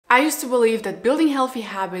I used to believe that building healthy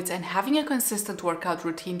habits and having a consistent workout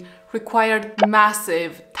routine required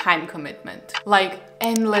massive time commitment, like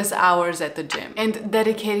endless hours at the gym and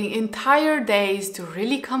dedicating entire days to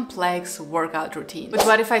really complex workout routines. But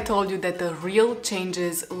what if I told you that the real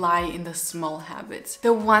changes lie in the small habits,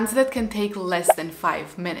 the ones that can take less than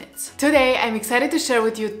 5 minutes? Today, I'm excited to share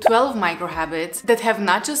with you 12 micro habits that have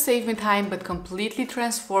not just saved me time, but completely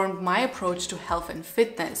transformed my approach to health and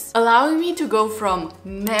fitness, allowing me to go from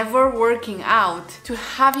never working out to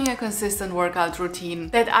having a consistent workout routine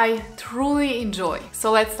that I truly enjoy.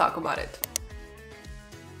 So let's talk about it.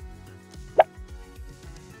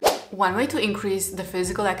 One way to increase the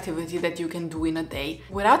physical activity that you can do in a day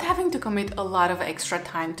without having to commit a lot of extra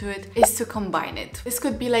time to it is to combine it. This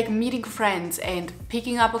could be like meeting friends and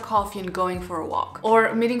picking up a coffee and going for a walk,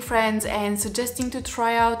 or meeting friends and suggesting to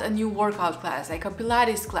try out a new workout class, like a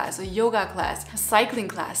Pilates class, a yoga class, a cycling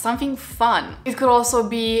class, something fun. It could also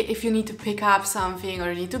be if you need to pick up something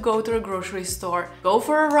or you need to go to a grocery store, go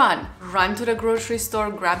for a run to the grocery store,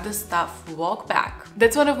 grab the stuff, walk back.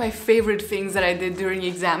 That's one of my favorite things that I did during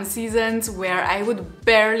exam seasons, where I would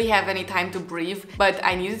barely have any time to breathe, but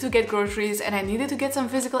I needed to get groceries and I needed to get some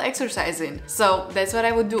physical exercise in. So that's what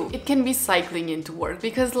I would do. It can be cycling into work,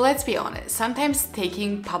 because let's be honest, sometimes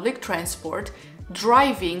taking public transport,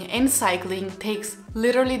 driving and cycling takes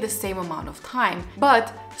literally the same amount of time,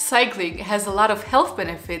 but cycling has a lot of health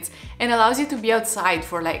benefits and allows you to be outside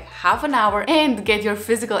for like half an hour and get your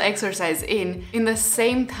physical exercise in the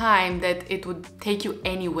same time that it would take you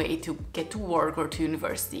anyway to get to work or to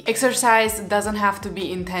university. Exercise doesn't have to be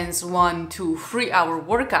intense 1, 2, 3 hour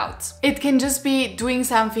workouts. It can just be doing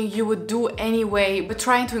something you would do anyway, but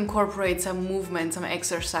trying to incorporate some movement, some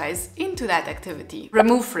exercise into that activity.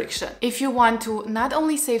 Remove friction. If you want to not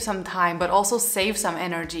only save some time, but also save some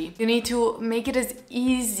energy, you need to make it as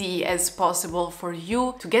easy as possible for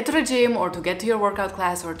you to get to the gym or to get to your workout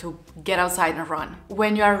class or to get outside and run.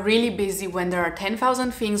 When you are really busy, when there are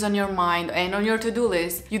 10,000 things on your mind and on your to-do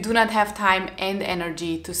list, you do not have time and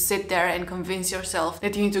energy to sit there and convince yourself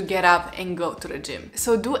that you need to get up and go to the gym.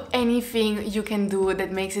 So do anything you can do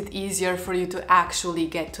that makes it easier for you to actually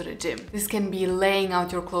get to the gym. This can be laying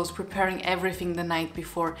out your clothes, preparing everything the night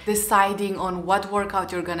before, deciding on what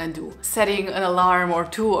workout you're gonna do, setting an alarm or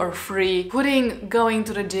 2 or 3, putting going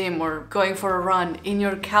to the gym or going for a run in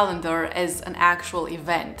your calendar as an actual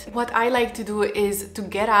event. What I like to do is to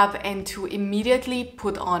get up and to immediately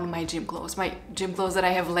put on my gym clothes that I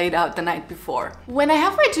have laid out the night before. When I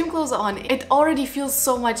have my gym clothes on, it already feels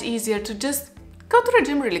so much easier to just go to the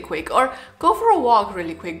gym really quick, or go for a walk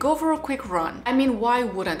really quick, go for a quick run. I mean, why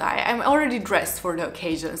wouldn't I? I'm already dressed for the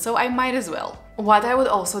occasion, so I might as well. What I would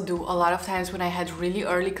also do a lot of times when I had really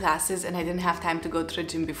early classes and I didn't have time to go to the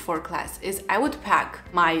gym before class is I would pack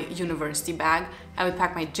my university bag, I would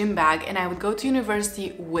pack my gym bag, and I would go to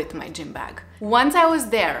university with my gym bag. Once I was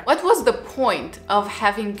there, what was the point of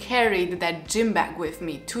having carried that gym bag with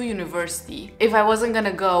me to university if I wasn't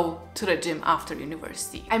gonna go to the gym after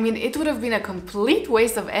university? I mean, it would have been a complete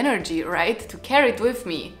waste of energy, right? To carry it with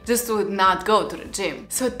me just to not go to the gym.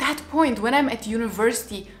 So at that point, when I'm at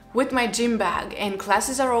university with my gym bag and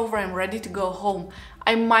classes are over, I'm ready to go home,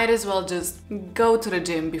 I might as well just go to the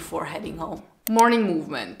gym before heading home. Morning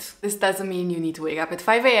movement. This doesn't mean you need to wake up at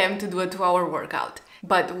 5 a.m. to do a 2-hour workout.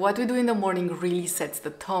 But what we do in the morning really sets the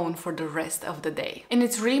tone for the rest of the day. And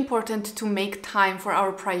it's really important to make time for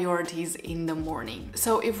our priorities in the morning.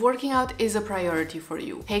 So if working out is a priority for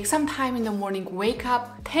you, take some time in the morning, wake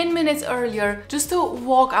up 10 minutes earlier just to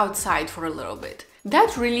walk outside for a little bit.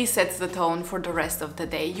 That really sets the tone for the rest of the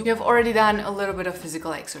day. You have already done a little bit of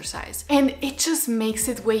physical exercise, and it just makes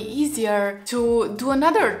it way easier to do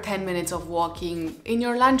another 10 minutes of walking in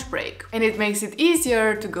your lunch break. And it makes it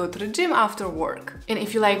easier to go to the gym after work. And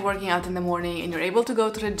if you like working out in the morning and you're able to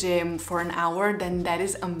go to the gym for an hour, then that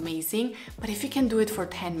is amazing. But if you can do it for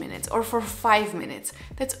 10 minutes or for 5 minutes,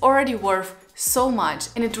 that's already worth so much,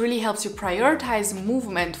 and it really helps you prioritize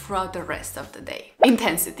movement throughout the rest of the day.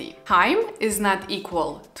 Intensity. Time is not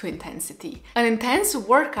equal to intensity. An intense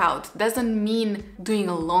workout doesn't mean doing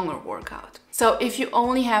a longer workout. So if you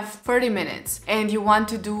only have 30 minutes and you want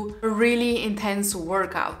to do a really intense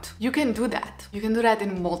workout, you can do that. You can do that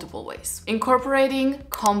in multiple ways. Incorporating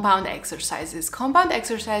compound exercises. Compound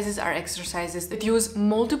exercises are exercises that use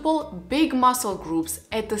multiple big muscle groups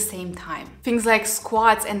at the same time. Things like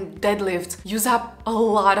squats and deadlifts use up a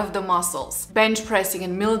lot of the muscles. Bench pressing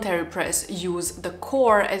and military press use the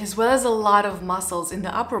core as well as a lot of muscles in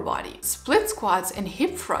the upper body. Split squats and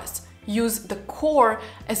hip thrusts use the core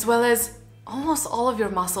as well as almost all of your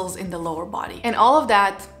muscles in the lower body. And all of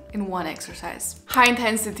that in one exercise. High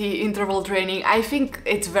intensity interval training, I think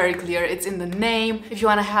it's very clear, it's in the name. If you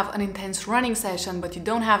want to have an intense running session but you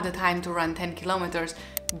don't have the time to run 10 kilometers,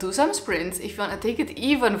 do some sprints. If you want to take it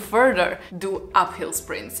even further, do uphill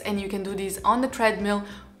sprints, and you can do these on the treadmill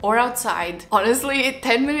or outside. Honestly,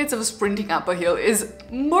 10 minutes of sprinting up a hill is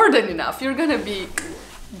more than enough. You're gonna be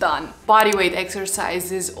done. Bodyweight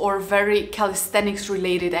exercises or very calisthenics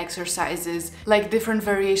related exercises, like different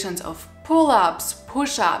variations of pull-ups,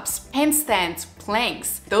 push-ups, handstands,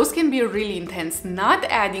 planks. Those can be really intense. Not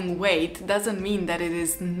adding weight doesn't mean that it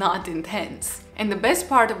is not intense. And the best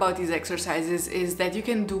part about these exercises is that you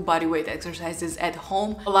can do bodyweight exercises at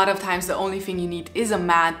home. A lot of times the only thing you need is a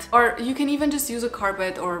mat, or you can even just use a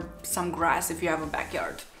carpet or some grass if you have a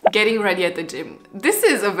backyard. Getting ready at the gym. This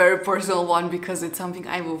is a very personal one because it's something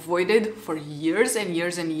I've avoided for years and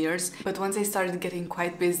years and years. But once I started getting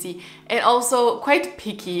quite busy and also quite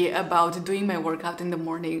picky about doing my workout in the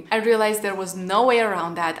morning, I realized there was no way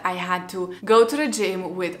around that. I had to go to the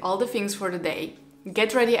gym with all the things for the day,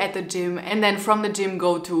 get ready at the gym, and then from the gym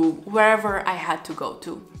go to wherever I had to go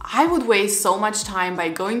to. I would waste so much time by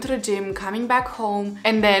going to the gym, coming back home,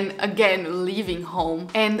 and then again leaving home.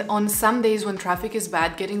 And on some days when traffic is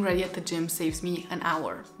bad, getting ready at the gym saves me an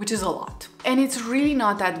hour, which is a lot. And it's really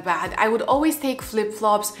not that bad. I would always take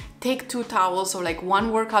flip-flops, take 2 towels, so like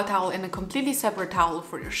one workout towel and a completely separate towel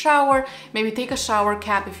for your shower. Maybe take a shower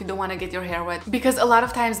cap if you don't want to get your hair wet, because a lot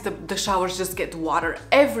of times the showers just get water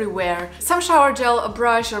everywhere. Some shower gel, a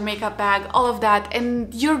brush or makeup bag, all of that,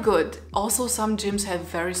 and you're good. Also, some gyms have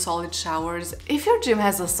very solid showers. If your gym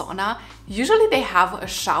has a sauna, usually they have a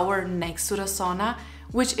shower next to the sauna,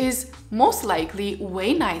 which is most likely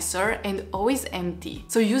way nicer and always empty.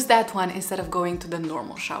 So use that one instead of going to the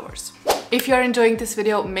normal showers. If you are enjoying this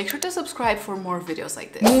video, make sure to subscribe for more videos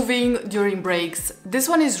like this. Moving during breaks. This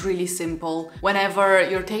one is really simple. Whenever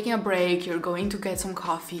you're taking a break, you're going to get some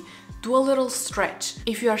coffee, do a little stretch.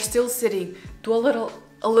 If you are still sitting, do a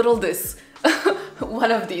little this.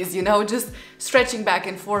 One of these, you know, just stretching back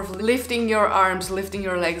and forth, lifting your arms, lifting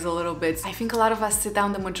your legs a little bit. I think a lot of us sit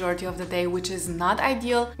down the majority of the day, which is not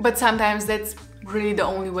ideal, but sometimes that's really the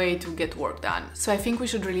only way to get work done. So I think we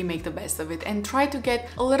should really make the best of it and try to get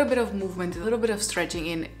a little bit of movement, a little bit of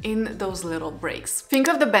stretching in those little breaks. Think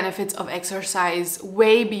of the benefits of exercise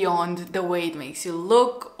way beyond the way it makes you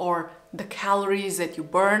look or the calories that you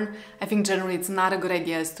burn. I think generally it's not a good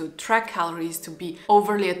idea to track calories, to be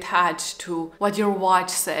overly attached to what your watch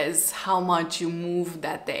says, how much you move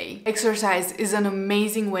that day. Exercise is an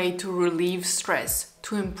amazing way to relieve stress,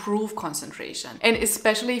 to improve concentration. And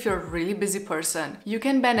especially if you're a really busy person, you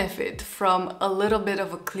can benefit from a little bit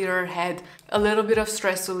of a clearer head, a little bit of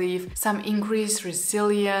stress relief, some increased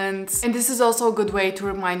resilience. And this is also a good way to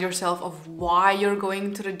remind yourself of why you're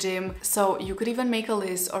going to the gym. So you could even make a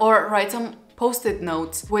list or write some post-it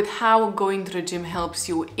notes with how going to the gym helps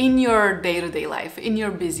you in your day-to-day life, in your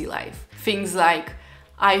busy life. Things like,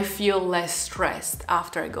 I feel less stressed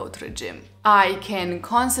after I go to the gym. I can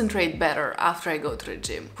concentrate better after I go to the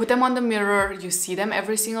gym. Put them on the mirror, you see them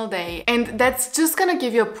every single day, and that's just gonna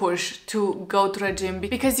give you a push to go to the gym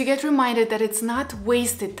because you get reminded that it's not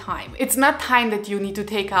wasted time. It's not time that you need to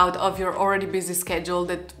take out of your already busy schedule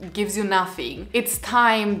that gives you nothing. It's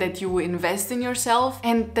time that you invest in yourself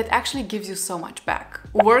and that actually gives you so much back.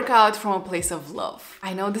 Work out from a place of love.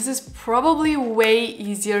 I know this is probably way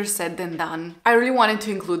easier said than done. I really wanted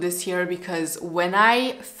to include this here because when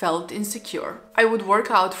I felt insecure, I would work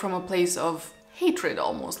out from a place of hatred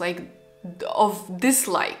almost, like of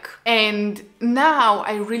dislike. And now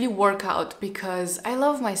I really work out because I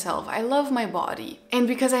love myself, I love my body, and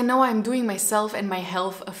because I know I'm doing myself and my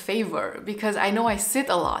health a favor, because I know I sit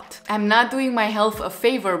a lot. I'm not doing my health a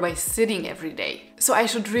favor by sitting every day. So I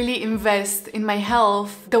should really invest in my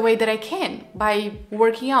health the way that I can, by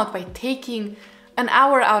working out, by taking an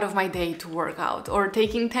hour out of my day to work out, or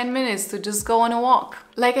taking 10 minutes to just go on a walk.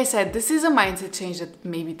 Like I said, this is a mindset change that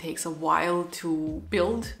maybe takes a while to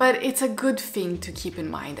build, but it's a good thing to keep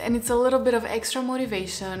in mind. And it's a little bit of extra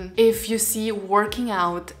motivation if you see working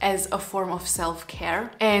out as a form of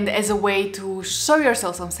self-care and as a way to show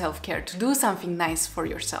yourself some self-care, to do something nice for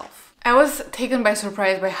yourself. I was taken by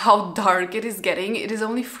surprise by how dark it is getting. It is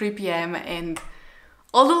only 3 p.m. and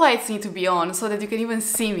all the lights need to be on so that you can even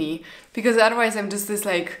see me, because otherwise I'm just this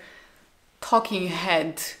like talking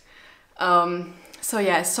head. So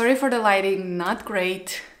yeah, sorry for the lighting, not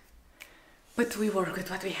great, but we work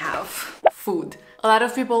with what we have. Food. A lot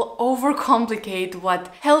of people overcomplicate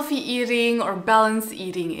what healthy eating or balanced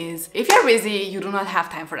eating is. If you're busy, you do not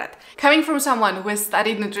have time for that. Coming from someone who has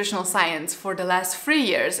studied nutritional science for the last 3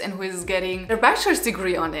 years and who is getting their bachelor's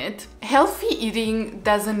degree on it, healthy eating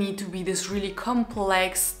doesn't need to be this really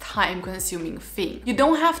complex, time-consuming thing. You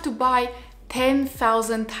don't have to buy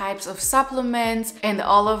 10,000 types of supplements and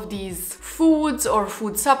all of these foods or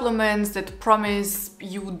food supplements that promise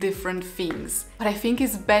you different things. What I think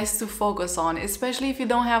is best to focus on, especially if you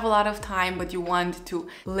don't have a lot of time but you want to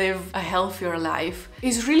live a healthier life,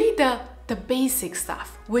 is really the basic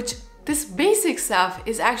stuff, which this basic stuff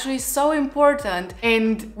is actually so important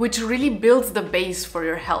and which really builds the base for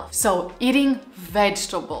your health. So eating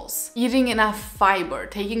vegetables, eating enough fiber,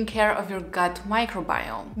 taking care of your gut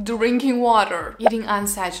microbiome, drinking water, eating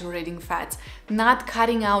unsaturated fats, not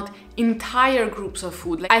cutting out entire groups of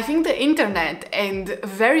food. I think the internet and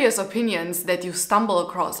various opinions that you stumble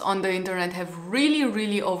across on the internet have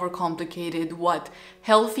really overcomplicated what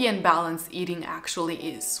healthy and balanced eating actually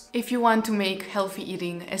is. If you want to make healthy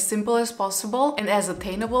eating as simple as possible and as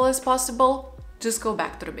attainable as possible, just go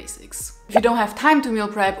back to the basics. If you don't have time to meal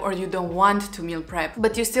prep or you don't want to meal prep,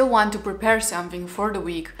 but you still want to prepare something for the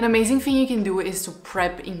week, an amazing thing you can do is to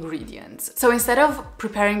prep ingredients. So instead of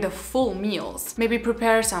preparing the full meals, maybe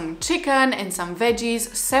prepare some chicken and some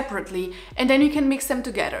veggies separately, and then you can mix them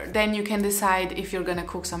together. Then you can decide if you're gonna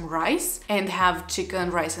cook some rice and have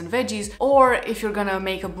chicken, rice and veggies, or if you're gonna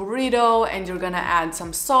make a burrito and you're gonna add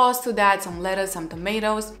some sauce to that, some lettuce, some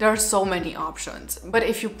tomatoes. There are so many options. But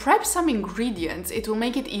if you prep some ingredients, it will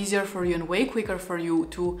make it easier for you and way quicker for you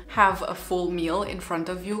to have a full meal in front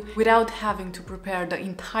of you without having to prepare the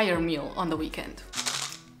entire meal on the weekend.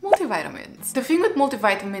 Multivitamins. The thing with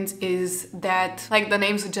multivitamins is that, like the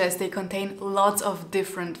name suggests, they contain lots of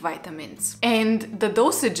different vitamins and the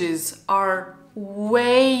dosages are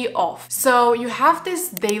way off. So you have this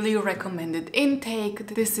daily recommended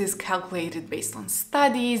intake. This is calculated based on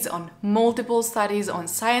studies, on multiple studies, on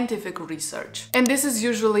scientific research. And this is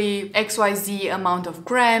usually XYZ amount of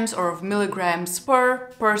grams or of milligrams per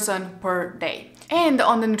person per day. And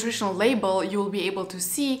on the nutritional label, you'll be able to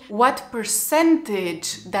see what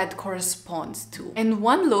percentage that corresponds to. And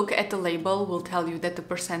one look at the label will tell you that the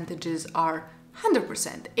percentages are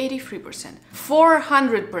 100%, 83%,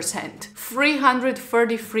 400%,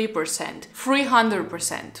 333%,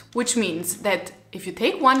 300%, which means that if you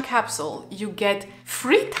take one capsule, you get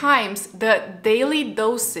 3 times the daily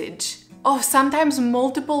dosage of sometimes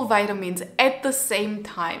multiple vitamins at the same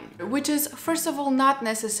time, which is, first of all, not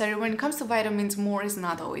necessary. When it comes to vitamins, more is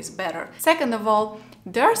not always better. Second of all,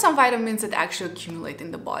 there are some vitamins that actually accumulate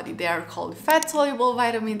in the body. They are called fat-soluble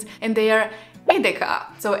vitamins and they are ADK,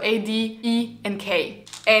 so A, D, E, and K.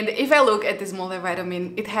 And if I look at this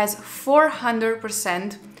multivitamin, it has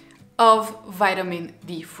 400% of vitamin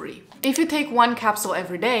D3. If you take one capsule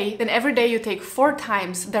every day, then every day you take 4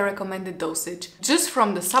 times the recommended dosage just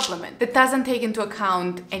from the supplement. That doesn't take into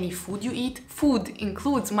account any food you eat. Food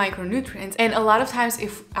includes micronutrients, and a lot of times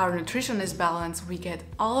if our nutrition is balanced, we get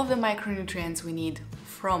all of the micronutrients we need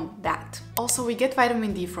from that. Also, we get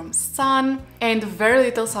vitamin D from sun, and very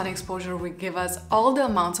little sun exposure will give us all the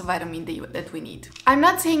amounts of vitamin D that we need. I'm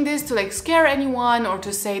not saying this to like scare anyone or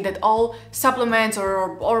to say that all supplements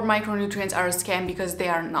or micronutrients are a scam, because they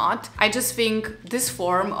are not. I just think this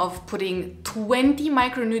form of putting 20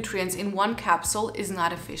 micronutrients in one capsule is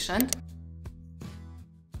not efficient.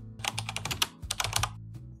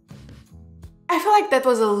 I feel like that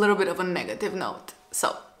was a little bit of a negative note.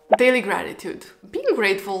 So, daily gratitude. Being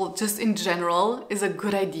grateful just in general is a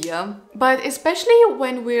good idea, but especially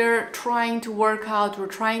when we're trying to work out, we're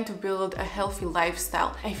trying to build a healthy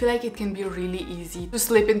lifestyle, I feel like it can be really easy to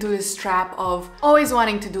slip into this trap of always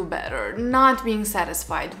wanting to do better, not being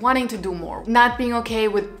satisfied, wanting to do more, not being okay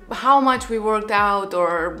with how much we worked out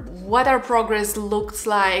or what our progress looks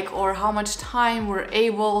like or how much time we're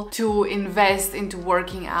able to invest into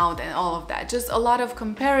working out and all of that. Just a lot of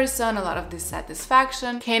comparison, a lot of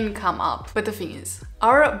dissatisfaction can come up. But the thing is,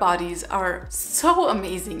 our bodies are so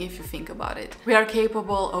amazing if you think about it. We are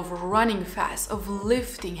capable of running fast, of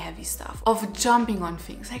lifting heavy stuff, of jumping on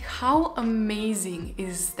things. Like, how amazing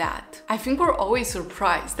is that? I think we're always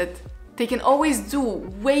surprised that they can always do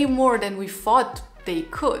way more than we thought they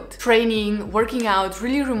could. Training, working out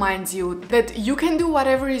really reminds you that you can do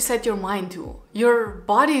whatever you set your mind to. Your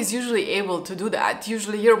body is usually able to do that.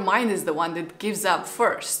 Usually your mind is the one that gives up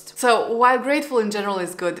first. So while grateful in general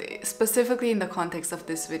is good, specifically in the context of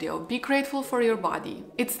this video, be grateful for your body.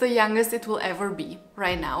 It's the youngest it will ever be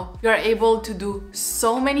right now. You are able to do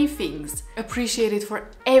so many things. Appreciate it for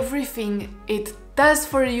everything it does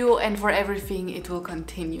for you and for everything it will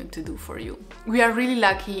continue to do for you. We are really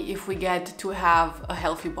lucky if we get to have a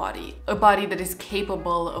healthy body, a body that is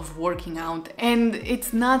capable of working out, and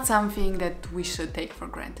it's not something that we should take for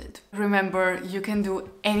granted. Remember, you can do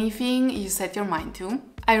anything you set your mind to.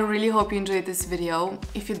 I really hope you enjoyed this video.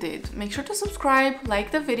 If you did, make sure to subscribe,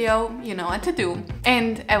 like the video, you know what to do,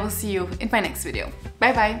 and I will see you in my next video.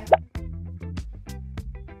 Bye bye!